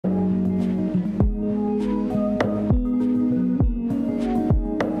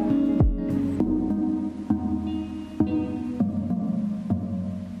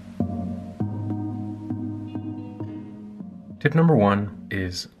Tip number 1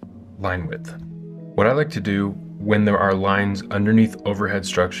 is line width. What I like to do when there are lines underneath overhead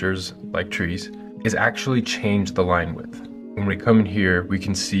structures like trees is actually change the line width. When we come in here, we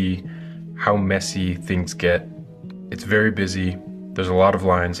can see how messy things get. It's very busy. There's a lot of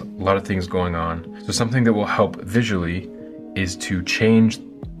lines, a lot of things going on. So something that will help visually is to change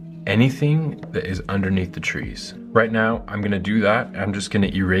anything that is underneath the trees. Right now, I'm gonna do that. I'm just gonna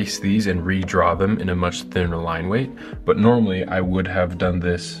erase these and redraw them in a much thinner line weight. But normally I would have done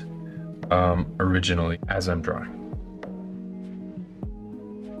this originally as I'm drawing.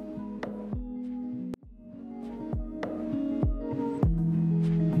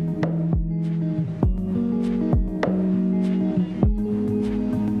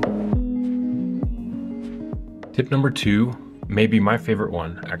 Tip number 2 may be my favorite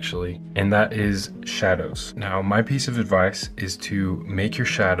one actually, and that is shadows. Now, my piece of advice is to make your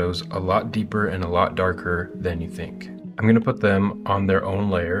shadows a lot deeper and a lot darker than you think. I'm gonna put them on their own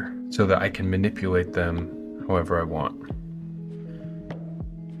layer so that I can manipulate them however I want.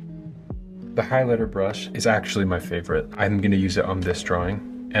 The highlighter brush is actually my favorite. I'm gonna use it on this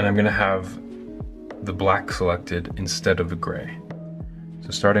drawing, and I'm gonna have the black selected instead of the gray. So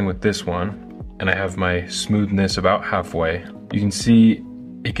starting with this one, and I have my smoothness about halfway. You can see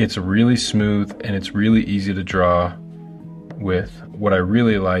it gets really smooth and it's really easy to draw with. What I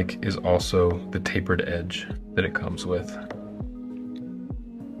really like is also the tapered edge that it comes with.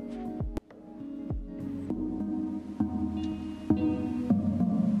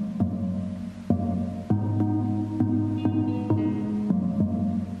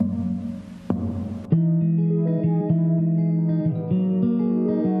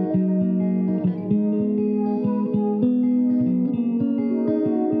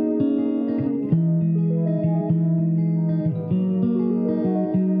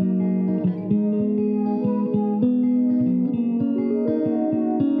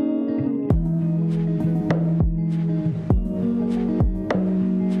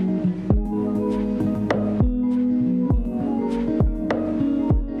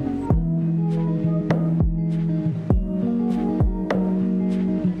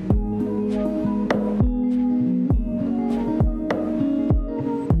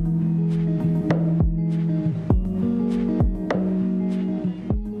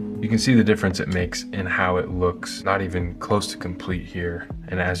 You can see the difference it makes in how it looks, not even close to complete here.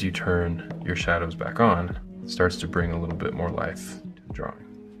 And as you turn your shadows back on, it starts to bring a little bit more life to the drawing.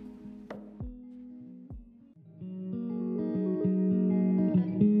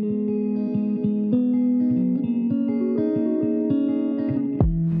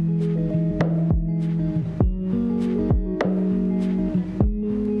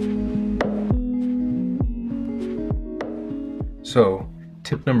 So,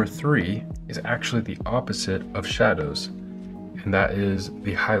 tip number 3 is actually the opposite of shadows, and that is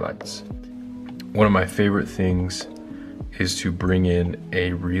the highlights. One of my favorite things is to bring in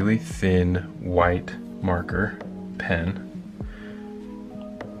a really thin white marker pen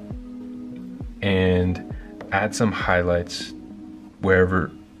and add some highlights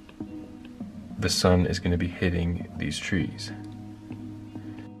wherever the sun is going to be hitting these trees.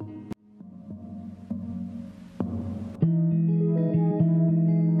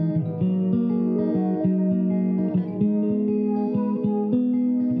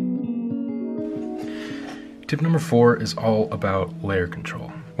 Tip number 4 is all about layer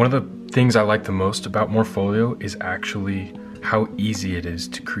control. One of the things I like the most about Morpholio is actually how easy it is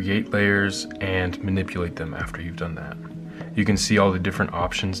to create layers and manipulate them after you've done that. You can see all the different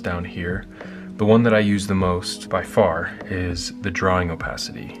options down here. The one that I use the most by far is the drawing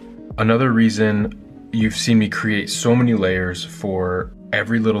opacity. Another reason you've seen me create so many layers for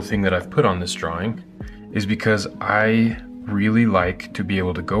every little thing that I've put on this drawing is because I really like to be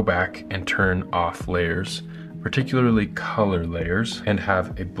able to go back and turn off layers, particularly color layers, and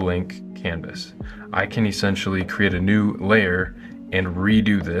have a blank canvas. I can essentially create a new layer and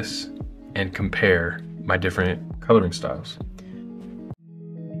redo this and compare my different coloring styles.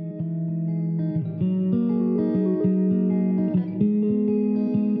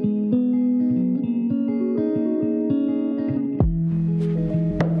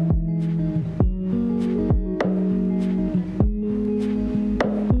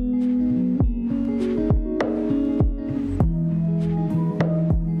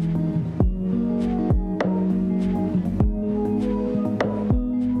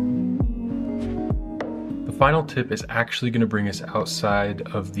 Final tip is actually going to bring us outside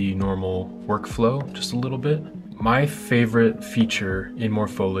of the normal workflow just a little bit. My favorite feature in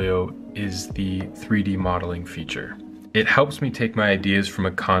Morpholio is the 3D modeling feature. It helps me take my ideas from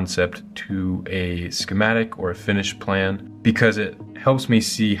a concept to a schematic or a finished plan because it helps me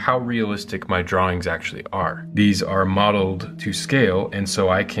see how realistic my drawings actually are. These are modeled to scale, and so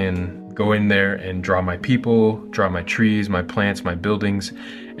I can go in there and draw my people, draw my trees, my plants, my buildings,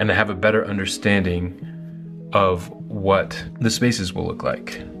 and I have a better understanding of what the spaces will look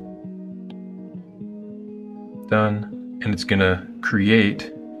like. Done, and it's gonna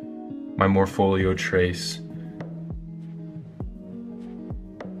create my Morpholio Trace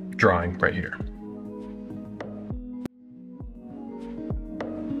drawing right here.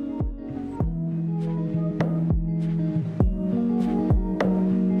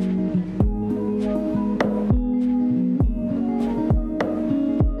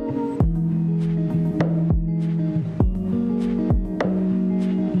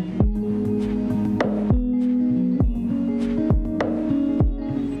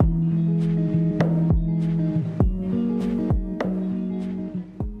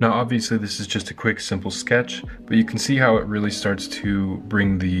 Now obviously this is just a quick simple sketch, but you can see how it really starts to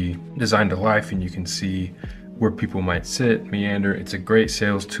bring the design to life, and you can see where people might sit, meander. It's a great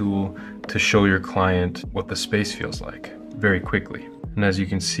sales tool to show your client what the space feels like very quickly. And as you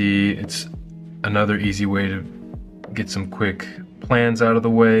can see, it's another easy way to get some quick plans out of the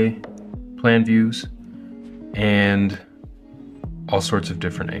way, plan views, and all sorts of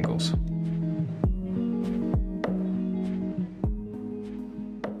different angles.